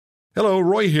Hello,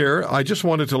 Roy here. I just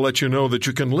wanted to let you know that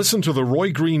you can listen to The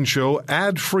Roy Green Show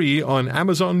ad-free on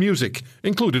Amazon Music,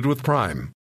 included with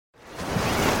Prime.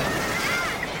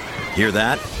 Hear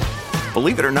that?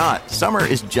 Believe it or not, summer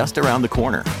is just around the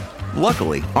corner.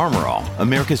 Luckily, Armor All,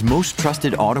 America's most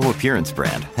trusted auto appearance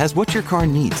brand, has what your car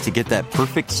needs to get that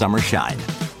perfect summer shine.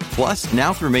 Plus,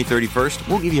 now through May 31st,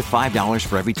 we'll give you $5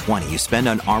 for every $20 you spend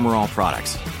on Armor All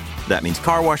products. That means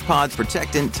car wash pods,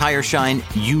 protectant, tire shine,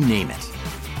 you name it.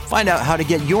 Find out how to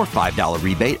get your $5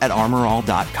 rebate at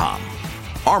armorall.com.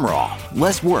 Armor All,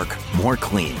 less work, more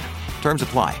clean. Terms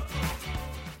apply.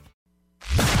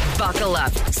 Buckle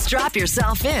up, strap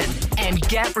yourself in, and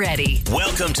get ready.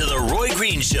 Welcome to the Roy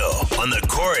Green Show on the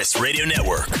Chorus Radio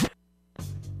Network.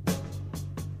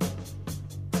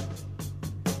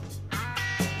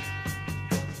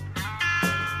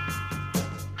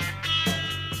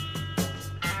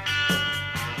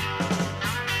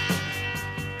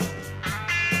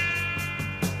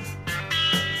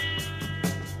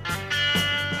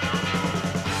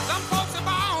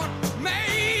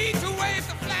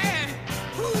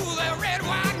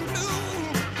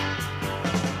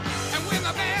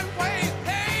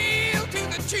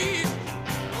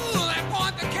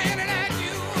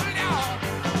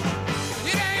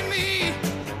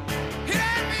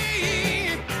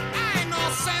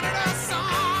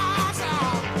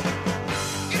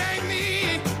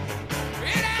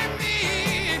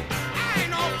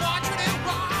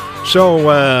 So,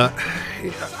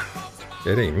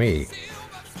 it ain't me.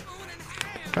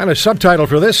 And a subtitle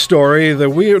for this story,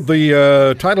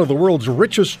 the title of the world's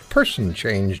richest person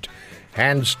changed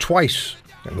hands twice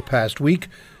in the past week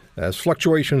as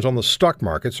fluctuations on the stock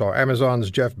market saw Amazon's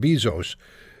Jeff Bezos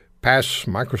pass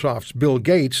Microsoft's Bill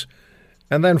Gates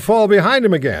and then fall behind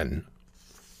him again.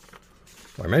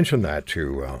 I mentioned that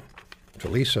to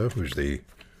Lisa, who's the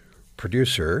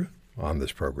producer on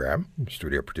this program,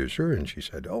 studio producer, and she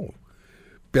said, "Oh,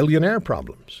 billionaire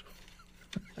problems."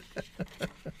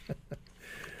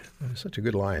 Such a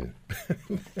good line.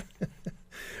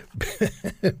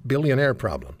 Billionaire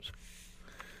problems.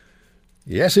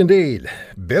 Yes, indeed.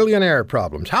 Billionaire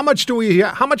problems. How much are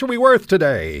we worth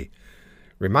today?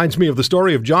 Reminds me of the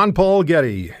story of John Paul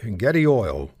Getty, Getty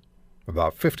Oil,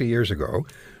 about 50 years ago.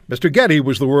 Mr. Getty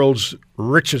was the world's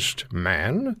richest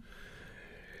man.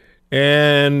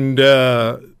 And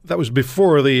that was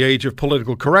before the age of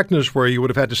political correctness, where you would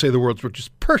have had to say the world's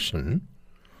richest person.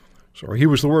 So he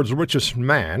was the world's richest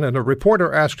man, and a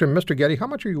reporter asked him, "Mr. Getty, how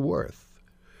much are you worth?"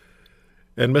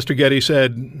 And Mr. Getty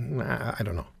said, "I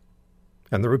don't know."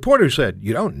 And the reporter said,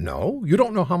 "You don't know? You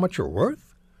don't know how much you're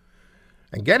worth?"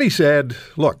 And Getty said,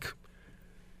 "Look,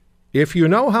 if you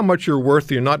know how much you're worth,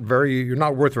 you're not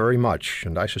worth very much,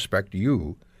 and I suspect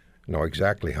you know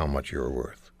exactly how much you're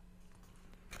worth."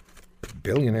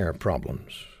 Billionaire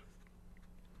problems.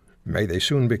 May they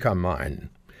soon become mine.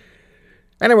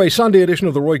 Anyway, Sunday edition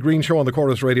of the Roy Green Show on the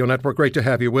Chorus Radio Network. Great to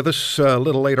have you with us. A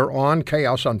little later on,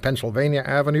 chaos on Pennsylvania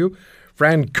Avenue.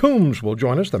 Fran Coombs will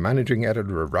join us, the managing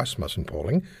editor of Rasmussen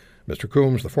Polling. Mr.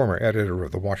 Coombs, the former editor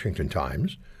of the Washington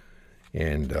Times.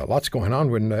 And lots going on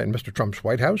in Mr. Trump's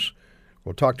White House.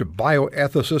 We'll talk to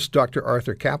bioethicist Dr.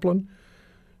 Arthur Caplan.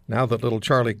 Now that little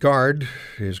Charlie Gard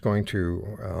is going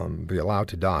to be allowed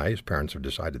to die, his parents have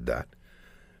decided that.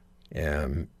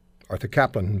 Arthur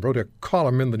Caplan wrote a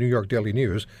column in the New York Daily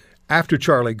News after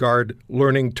Charlie Gard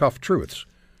learning tough truths.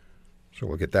 So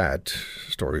we'll get that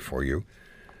story for you.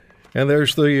 And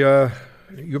there's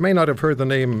you may not have heard the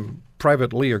name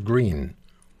Private Leah Green.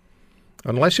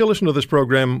 Unless you listen to this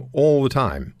program all the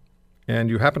time, and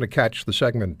you happen to catch the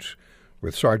segment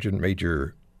with Sergeant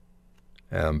Major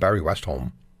Barry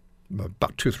Westholm,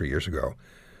 about 2-3 years ago.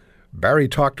 Barry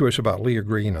talked to us about Leah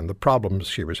Green and the problems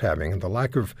she was having and the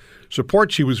lack of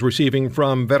support she was receiving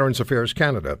from Veterans Affairs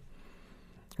Canada.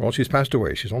 Well, she's passed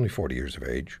away. She's only 40 years of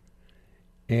age.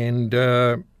 And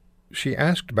she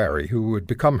asked Barry, who would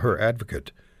become her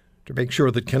advocate, to make sure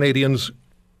that Canadians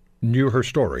knew her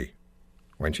story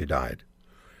when she died.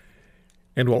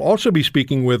 And we'll also be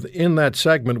speaking in that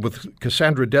segment with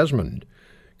Cassandra Desmond.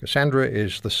 Cassandra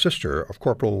is the sister of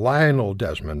Corporal Lionel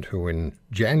Desmond, who in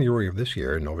January of this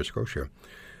year in Nova Scotia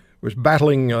was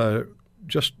battling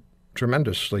just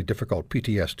tremendously difficult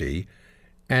PTSD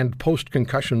and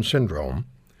post-concussion syndrome,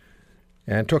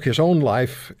 and took his own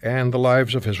life and the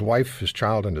lives of his wife, his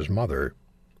child, and his mother.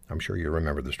 I'm sure you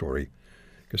remember the story.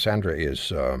 Cassandra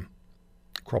is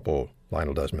Corporal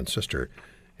Lionel Desmond's sister,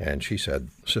 and she said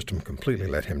the system completely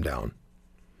let him down.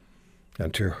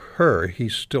 And to her,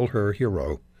 he's still her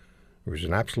hero. He was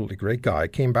an absolutely great guy.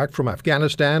 Came back from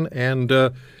Afghanistan and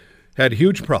had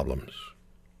huge problems.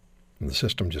 And the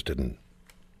system just didn't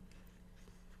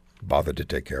bothered to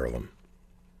take care of them.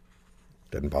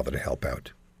 Didn't bother to help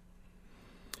out.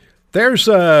 There's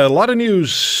a lot of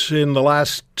news in the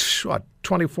last,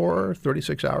 24,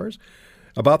 36 hours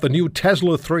about the new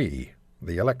Tesla 3,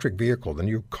 the electric vehicle, the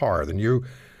new car, the new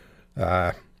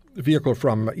vehicle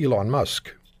from Elon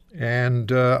Musk.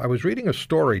 And I was reading a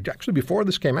story, actually before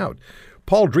this came out.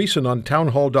 Paul Dreesen on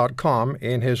townhall.com,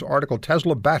 in his article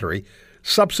Tesla Battery,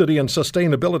 Subsidy and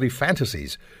Sustainability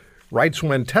Fantasies, writes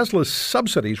when Tesla's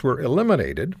subsidies were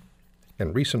eliminated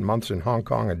in recent months in Hong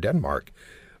Kong and Denmark,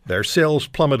 their sales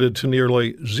plummeted to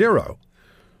nearly zero.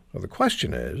 Well, the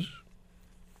question is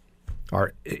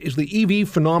the EV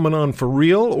phenomenon for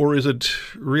real, or is it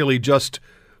really just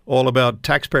all about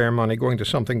taxpayer money going to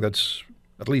something that's,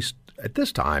 at least at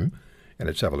this time in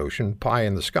its evolution, pie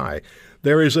in the sky?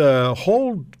 There is a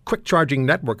whole quick charging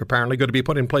network apparently going to be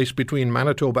put in place between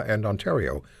Manitoba and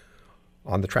Ontario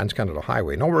on the Trans-Canada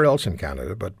Highway. Nowhere else in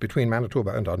Canada, but between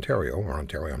Manitoba and Ontario, or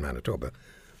Ontario and Manitoba,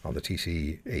 on the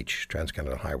TCH,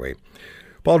 Trans-Canada Highway.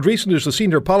 Paul Dreesen is the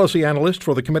Senior Policy Analyst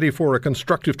for the Committee for a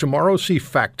Constructive Tomorrow,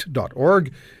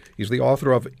 cfact.org. He's the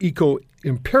author of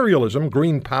Eco-Imperialism,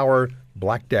 Green Power,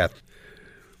 Black Death.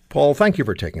 Paul, thank you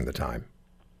for taking the time.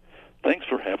 Thanks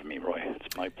for having me, Roy.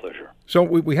 It's my pleasure. So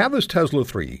we have this Tesla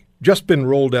 3, just been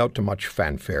rolled out to much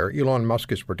fanfare. Elon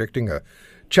Musk is predicting a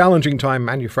challenging time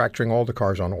manufacturing all the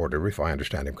cars on order, if I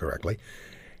understand him correctly.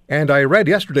 And I read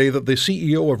yesterday that the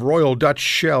CEO of Royal Dutch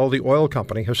Shell, the oil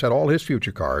company, has said all his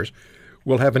future cars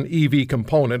will have an EV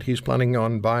component. He's planning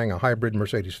on buying a hybrid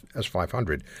Mercedes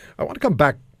S500. I want to come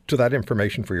back to that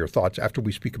information for your thoughts after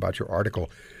we speak about your article,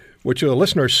 which a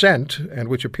listener sent and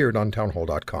which appeared on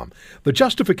townhall.com. The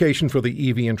justification for the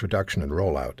EV introduction and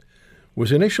rollout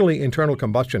was initially internal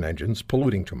combustion engines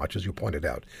polluting too much, as you pointed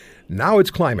out. Now it's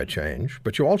climate change,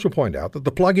 but you also point out that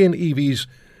the plug-in EVs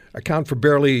account for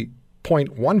barely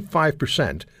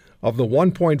 0.15% of the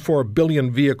 1.4 billion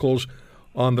vehicles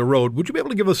on the road. Would you be able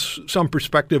to give us some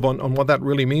perspective on what that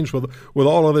really means with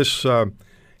all of this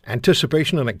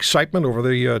anticipation and excitement over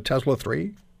the Tesla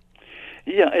 3?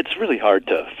 Yeah, it's really hard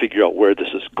to figure out where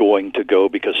this is going to go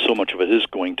because so much of it is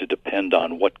going to depend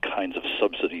on what kinds of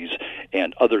subsidies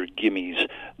and other gimmies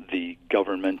the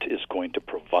government is going to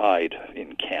provide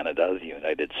in Canada, the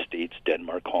United States,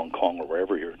 Denmark, Hong Kong, or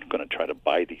wherever you're going to try to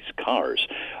buy these cars.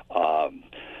 The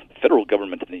federal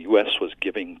government in the U.S. was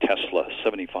giving Tesla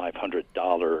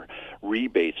 $7,500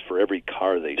 rebates for every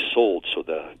car they sold, so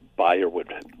the buyer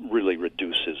would really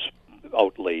reduce his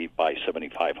outlay by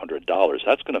 $7,500.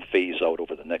 That's going to phase out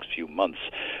over the next few months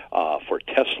for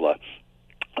Tesla.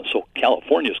 So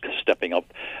California's stepping up.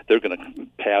 They're going to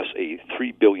pass a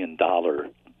 $3 billion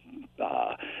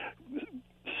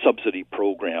subsidy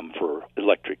program for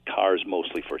electric cars,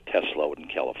 mostly for Tesla out in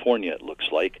California, it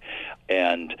looks like.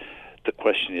 And the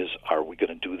question is, are we going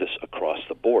to do this across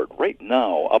the board? Right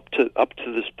now, up to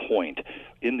this point,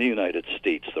 in the United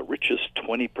States, the richest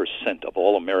 20% of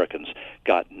all Americans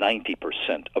got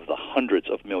 90% of the hundreds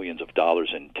of millions of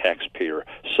dollars in taxpayer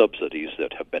subsidies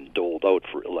that have been doled out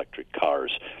for electric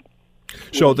cars.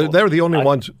 So they're the only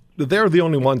ones. They're the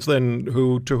only ones then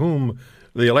to whom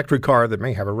the electric car that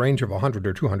may have a range of 100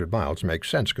 or 200 miles makes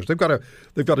sense because they've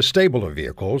got a stable of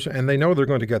vehicles and they know they're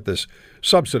going to get this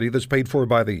subsidy that's paid for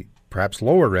by the perhaps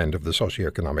lower end of the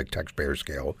socioeconomic taxpayer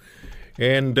scale.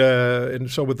 And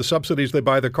so with the subsidies, they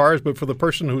buy the cars, but for the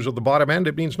person who's at the bottom end,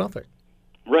 it means nothing.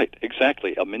 Right,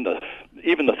 exactly. I mean,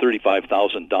 even the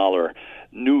 $35,000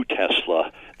 new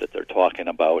Tesla that they're talking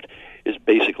about is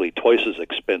basically twice as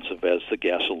expensive as the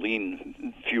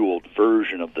gasoline-fueled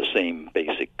version of the same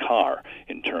basic car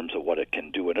in terms of what it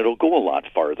can do, and it'll go a lot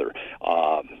farther.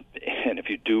 And if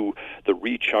you do the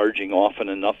recharging often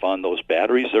enough on those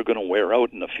batteries, they're going to wear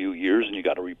out in a few years, and you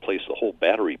got to replace the whole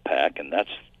battery pack, and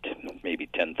that's maybe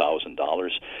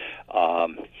 $10,000.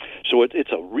 So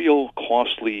it's a real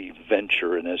costly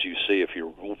venture, and as you say, if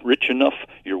you're rich enough,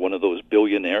 you're one of those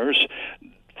billionaires,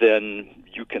 then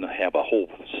you can have a whole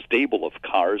stable of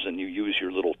cars and you use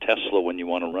your little Tesla when you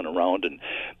want to run around and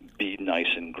be nice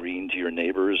and green to your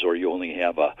neighbors, or you only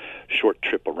have a short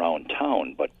trip around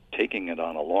town. But taking it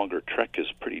on a longer trek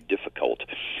is pretty difficult.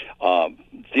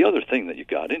 The other thing that you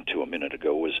got into a minute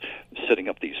ago was setting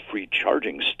up these free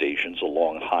charging stations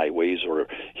along highways, or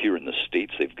here in the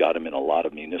States they've got them in a lot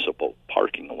of municipal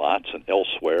parking lots and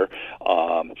elsewhere.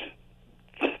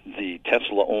 The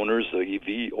Tesla owners, the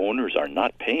EV owners, are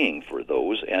not paying for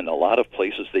those, and a lot of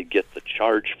places they get the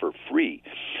charge for free.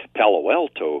 Palo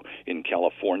Alto in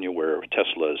California, where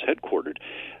Tesla is headquartered,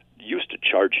 used to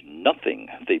charge nothing.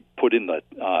 They put in the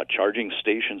charging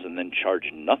stations and then charge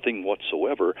nothing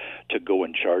whatsoever to go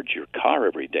and charge your car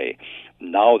every day.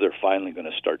 Now they're finally going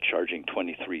to start charging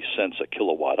 23 cents a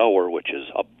kilowatt hour, which is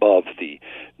above the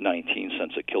 19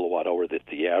 cents a kilowatt hour that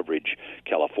the average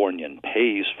Californian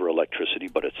pays for electricity,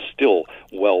 but it's still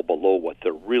well below what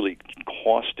they're really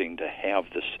costing to have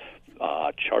this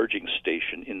charging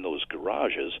station in those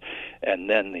garages. And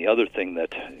then the other thing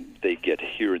that they get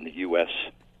here in the U.S.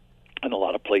 in a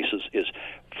lot of places is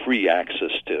free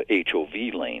access to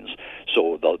HOV lanes.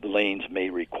 So the lanes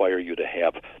may require you to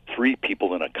have 3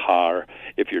 people in a car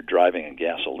if you're driving a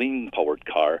gasoline-powered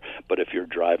car, but if you're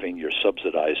driving your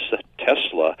subsidized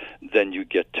Tesla, then you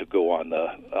get to go on the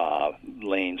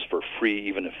lanes for free,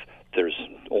 even if there's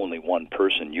only one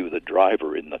person, you the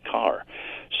driver, in the car.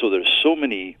 So there's so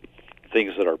many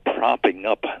things that are propping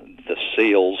up the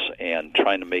sales and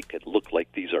trying to make it look like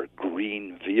these are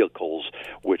green vehicles,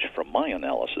 which from my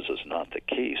analysis is not the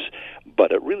case.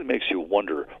 But it really makes you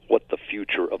wonder what the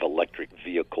future of electric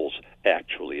vehicles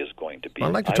actually is going to be.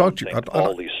 I'd like to talk to you.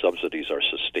 All these subsidies are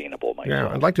sustainable myself.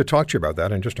 Yeah, I'd like to talk to you about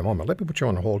that in just a moment. Let me put you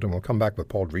on hold, and we'll come back with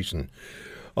Paul Dreesen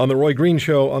on the Roy Green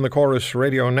Show on the Corus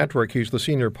Radio Network. He's the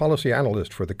Senior Policy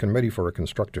Analyst for the Committee for a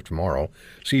Constructive Tomorrow,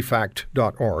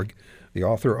 cfact.org. The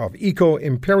author of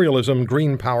Eco-Imperialism,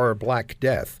 Green Power, Black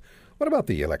Death. What about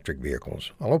the electric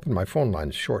vehicles? I'll open my phone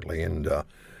lines shortly and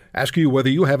ask you whether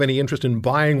you have any interest in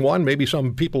buying one. Maybe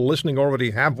some people listening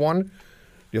already have one. Do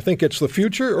you think it's the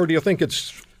future, or do you think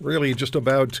it's really just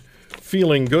about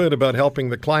feeling good about helping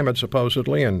the climate,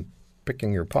 supposedly, and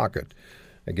picking your pocket?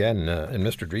 Again, in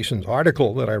Mr. Dreesen's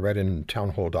article that I read in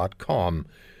townhall.com,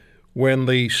 when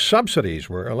the subsidies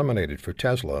were eliminated for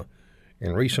Tesla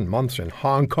in recent months in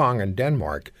Hong Kong and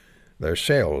Denmark, their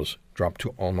sales dropped to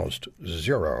almost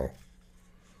zero.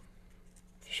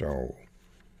 So,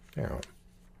 yeah,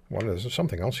 there's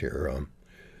something else here.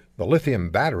 The lithium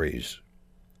batteries,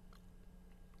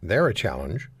 they're a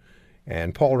challenge.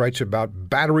 And Paul writes about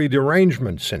battery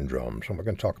derangement syndrome, so we're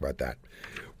going to talk about that.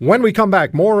 When we come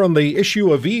back, more on the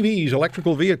issue of EVs, electric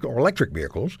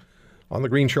vehicles, on The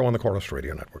Green Show on the Corus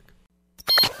Radio Network.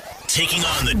 Taking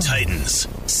on the Titans,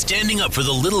 standing up for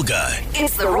the little guy.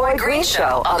 It's the Roy Green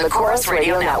Show on the Corus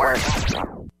Radio Network.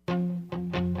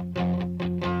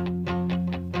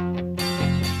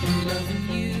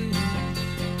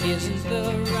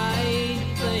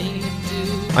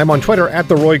 I'm on Twitter at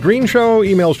The Roy Green Show.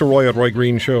 Emails to roy at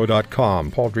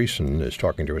roygreenshow.com. Paul Dreesen is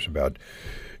talking to us about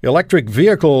electric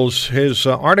vehicles. His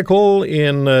article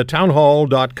in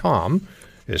townhall.com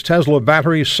is Tesla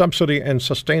Battery Subsidy and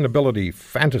Sustainability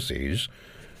Fantasies.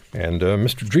 And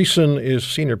Mr. Dreesen is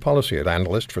Senior Policy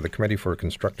Analyst for the Committee for a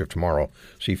Constructive Tomorrow,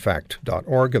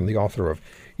 cfact.org, and the author of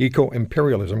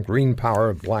Eco-Imperialism, Green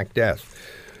Power, Black Death.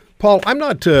 Paul, I'm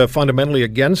not fundamentally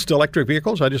against electric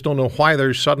vehicles. I just don't know why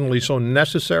they're suddenly so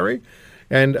necessary.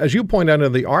 And as you point out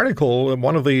in the article,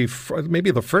 one of the maybe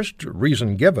the first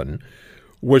reason given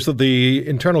was that the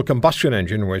internal combustion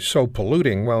engine was so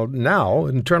polluting. Well, now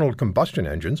internal combustion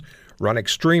engines run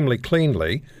extremely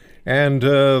cleanly, and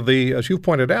as you've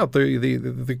pointed out,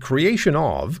 the creation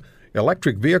of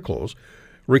electric vehicles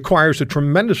requires a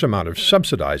tremendous amount of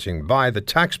subsidizing by the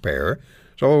taxpayer.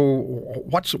 So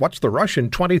what's the rush in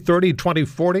 2030,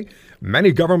 2040?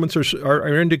 Many governments are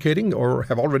indicating or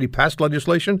have already passed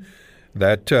legislation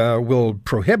that will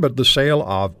prohibit the sale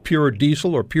of pure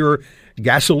diesel or pure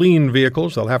gasoline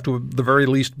vehicles. They'll have to, at the very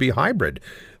least, be hybrid.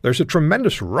 There's a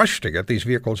tremendous rush to get these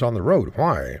vehicles on the road.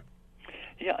 Why?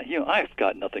 Yeah, I've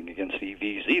got nothing against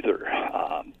EVs either,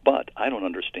 but I don't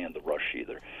understand the rush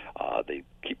either. They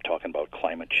keep talking about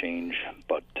climate change,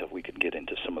 but we can get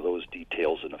into some of those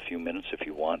details in a few minutes if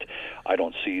you want. I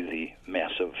don't see the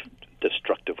massive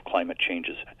destructive climate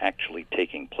changes actually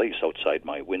taking place outside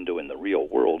my window in the real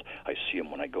world. I see them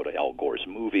when I go to Al Gore's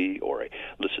movie or I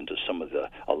listen to some of the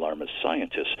alarmist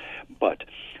scientists. But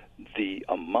the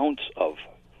amounts of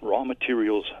raw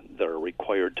materials that are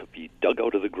required to be dug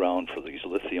out of the ground for these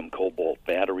lithium cobalt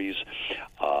batteries,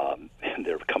 and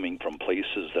they're coming from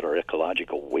places that are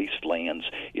ecological wastelands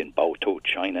in Baotou,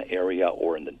 China area,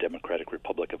 or in the Democratic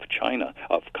Republic of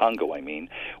Congo,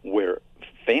 where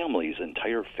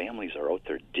entire families are out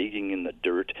there digging in the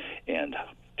dirt and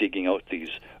digging out these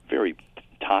very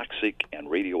toxic and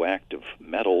radioactive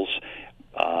metals.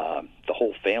 The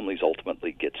whole families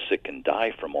ultimately get sick and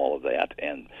die from all of that,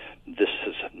 and this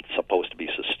is supposed to be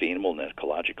sustainable and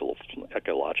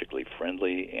ecologically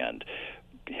friendly and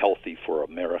healthy for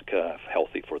America,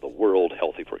 healthy for the world,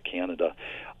 healthy for Canada.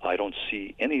 I don't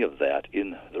see any of that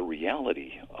in the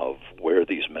reality of where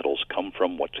these metals come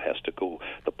from, what has to go,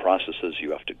 the processes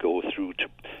you have to go through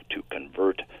to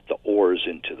convert the ores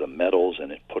into the metals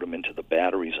and put them into the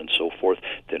batteries and so forth,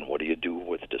 then what do you do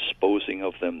with disposing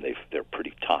of them? They're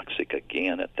pretty toxic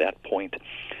again at that point.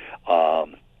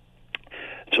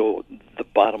 So the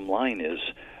bottom line is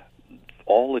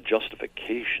all the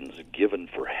justifications given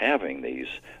for having these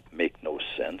make no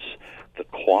sense. The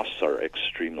costs are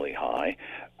extremely high,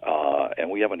 and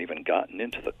we haven't even gotten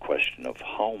into the question of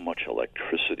how much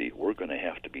electricity we're going to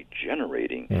have to be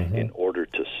generating in order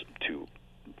to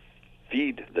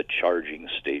feed the charging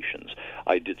stations.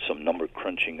 I did some number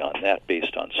crunching on that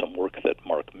based on some work that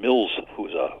Mark Mills,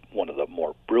 who's one of the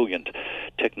more brilliant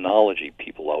technology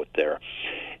people out there.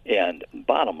 And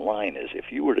bottom line is,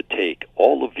 if you were to take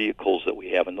all the vehicles that we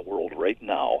have in the world right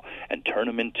now and turn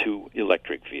them into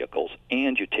electric vehicles,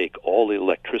 and you take all the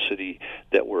electricity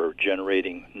that we're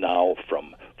generating now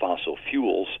from fossil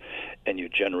fuels, and you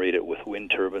generate it with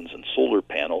wind turbines and solar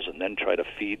panels, and then try to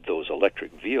feed those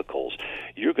electric vehicles,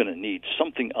 you're going to need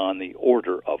something on the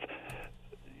order of,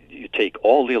 you take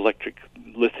all the electric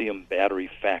lithium battery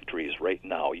factories right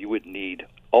now, you would need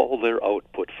all their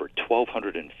output for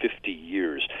 1,250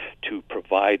 years to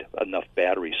provide enough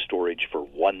battery storage for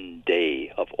 1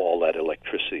 day of all that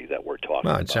electricity that we're talking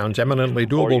about. It sounds eminently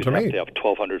doable to me. Or you'd have to have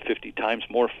 1,250 times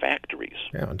more factories.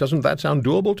 Yeah, doesn't that sound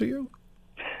doable to you?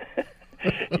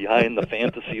 Yeah, in the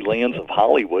fantasy lands of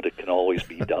Hollywood, it can always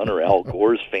be done, or Al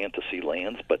Gore's fantasy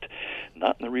lands, but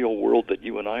not in the real world that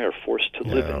you and I are forced to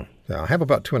live in. Yeah, I have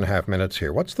about 2.5 minutes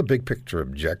here. What's the big picture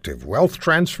objective? Wealth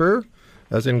transfer?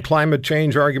 As in climate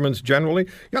change arguments generally?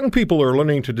 Young people are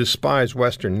learning to despise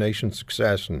Western nation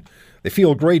success, and they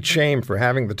feel great shame for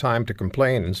having the time to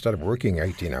complain instead of working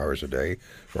 18 hours a day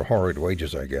for horrid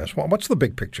wages, I guess. Well, what's the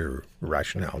big picture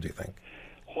rationale, do you think?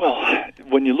 Well,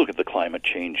 when you look at the climate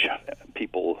change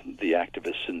people, the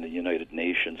activists in the United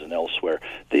Nations and elsewhere,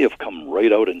 they have come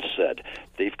right out and said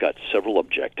they've got several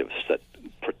objectives, that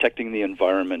protecting the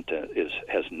environment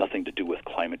has nothing to do with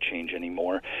climate change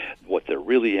anymore. What they're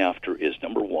really after is,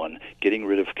 number one, getting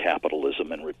rid of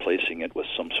capitalism and replacing it with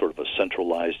some sort of a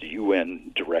centralized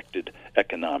UN-directed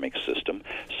economic system.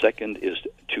 Second is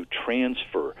to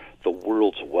transfer the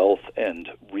world's wealth and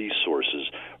resources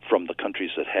from the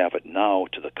countries that have it now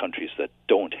to the countries that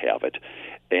don't have it,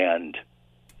 and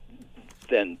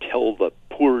then tell the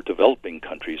poor developing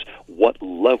countries what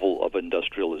level of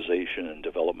industrialization and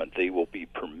development they will be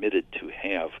permitted to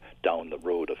have down the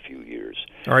road a few years.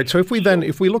 All right, so if we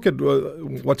look at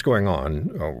what's going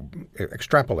on,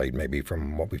 extrapolate maybe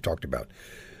from what we've talked about,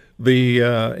 the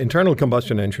internal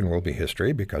combustion engine will be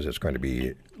history because it's going to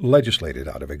be legislated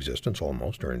out of existence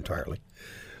almost or entirely.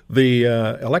 The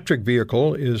electric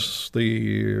vehicle is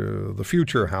the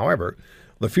future. However,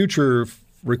 the future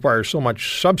requires so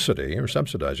much subsidy or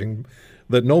subsidizing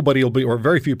that nobody will be, or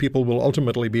very few people will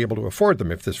ultimately be able to afford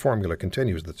them if this formula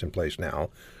continues that's in place now.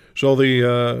 So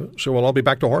so we'll all be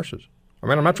back to horses. I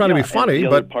mean, I'm not trying to be funny,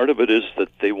 but part of it is that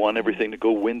they want everything to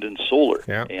go wind and solar,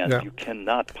 you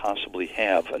cannot possibly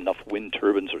have enough wind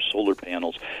turbines or solar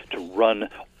panels to run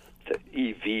the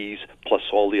EVs plus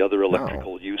all the other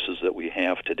electrical uses that we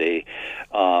have today.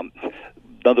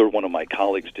 Another one of my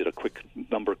colleagues did a quick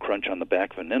number crunch on the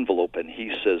back of an envelope, and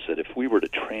he says that if we were to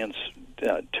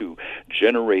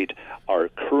generate our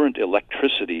current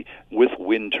electricity with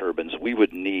wind turbines, we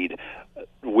would need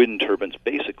wind turbines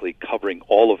basically covering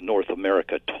all of North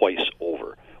America twice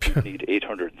over. We need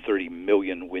 830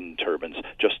 million wind turbines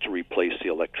just to replace the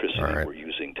electricity we're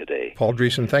using today. Paul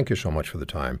Dreesen, thank you so much for the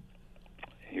time.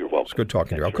 You're welcome. It's good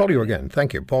talking to you. I'll call you again.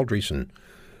 Thank you. Paul Dreesen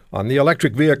on the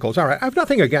electric vehicles. All right, I have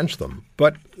nothing against them,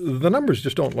 but the numbers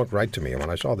just don't look right to me. And when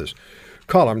I saw this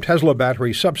column, Tesla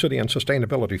battery subsidy and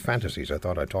sustainability fantasies, I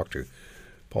thought I'd talk to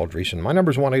Paul Dreesen. My number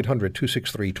is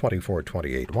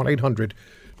 1-800-263-2428.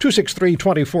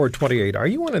 1-800-263-2428. Are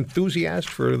you an enthusiast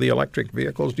for the electric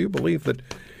vehicles? Do you believe that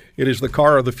it is the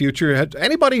car of the future? Has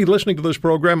anybody listening to this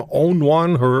program owned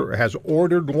one or has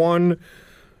ordered one?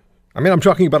 I mean, I'm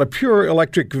talking about a pure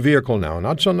electric vehicle now,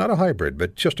 not a hybrid,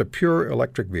 but just a pure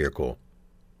electric vehicle.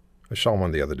 I saw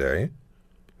one the other day.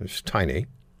 It's tiny.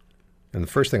 And the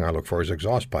first thing I look for is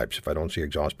exhaust pipes. If I don't see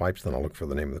exhaust pipes, then I'll look for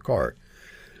the name of the car.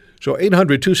 So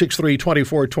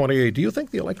 800-263-2428. Do you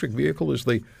think the electric vehicle is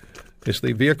the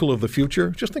vehicle of the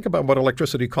future? Just think about what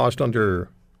electricity cost under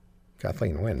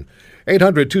Kathleen Wynne.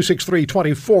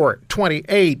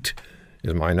 800-263-2428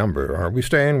 is my number. Are we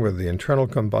staying with the internal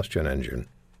combustion engine?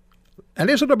 And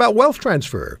is it about wealth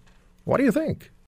transfer? What do you think?